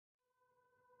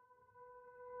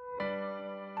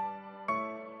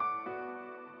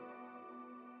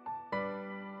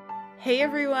Hey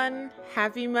everyone,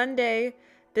 happy Monday.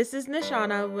 This is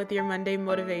Nishana with your Monday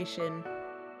motivation.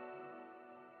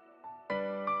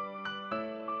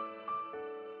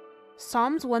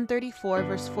 Psalms 134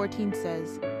 verse 14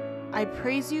 says, I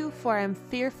praise you, for I am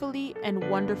fearfully and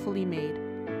wonderfully made.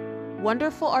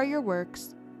 Wonderful are your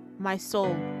works, my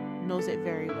soul knows it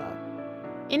very well.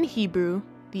 In Hebrew,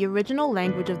 the original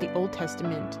language of the Old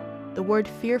Testament, the word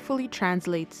fearfully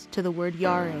translates to the word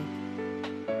yareh.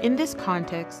 In this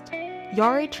context,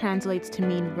 yareh translates to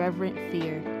mean reverent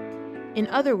fear. In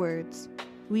other words,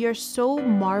 we are so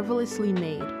marvelously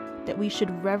made that we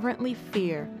should reverently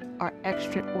fear our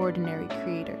extraordinary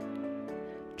Creator.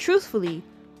 Truthfully,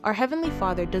 our Heavenly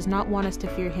Father does not want us to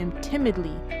fear Him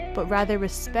timidly, but rather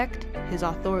respect His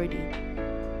authority.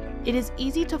 It is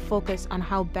easy to focus on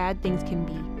how bad things can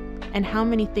be and how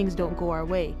many things don't go our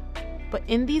way, but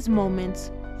in these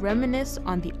moments, reminisce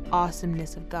on the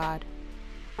awesomeness of God.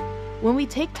 When we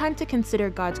take time to consider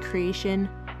God's creation,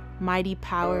 mighty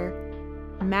power,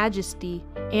 majesty,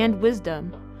 and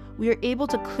wisdom, we are able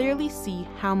to clearly see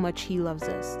how much He loves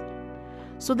us.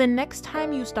 So the next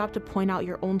time you stop to point out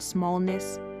your own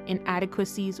smallness,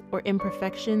 inadequacies, or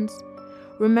imperfections,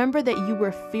 remember that you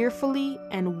were fearfully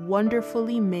and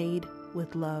wonderfully made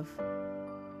with love.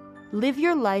 Live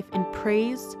your life in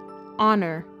praise,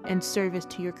 honor, and service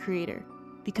to your Creator,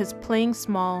 because playing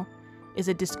small is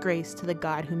a disgrace to the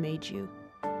God who made you.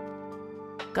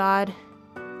 God,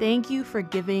 thank you for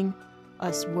giving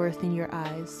us worth in your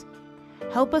eyes.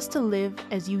 Help us to live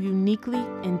as you uniquely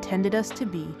intended us to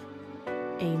be.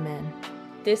 Amen.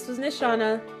 This was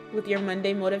Nishana with your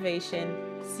Monday motivation.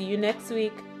 See you next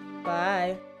week.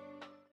 Bye.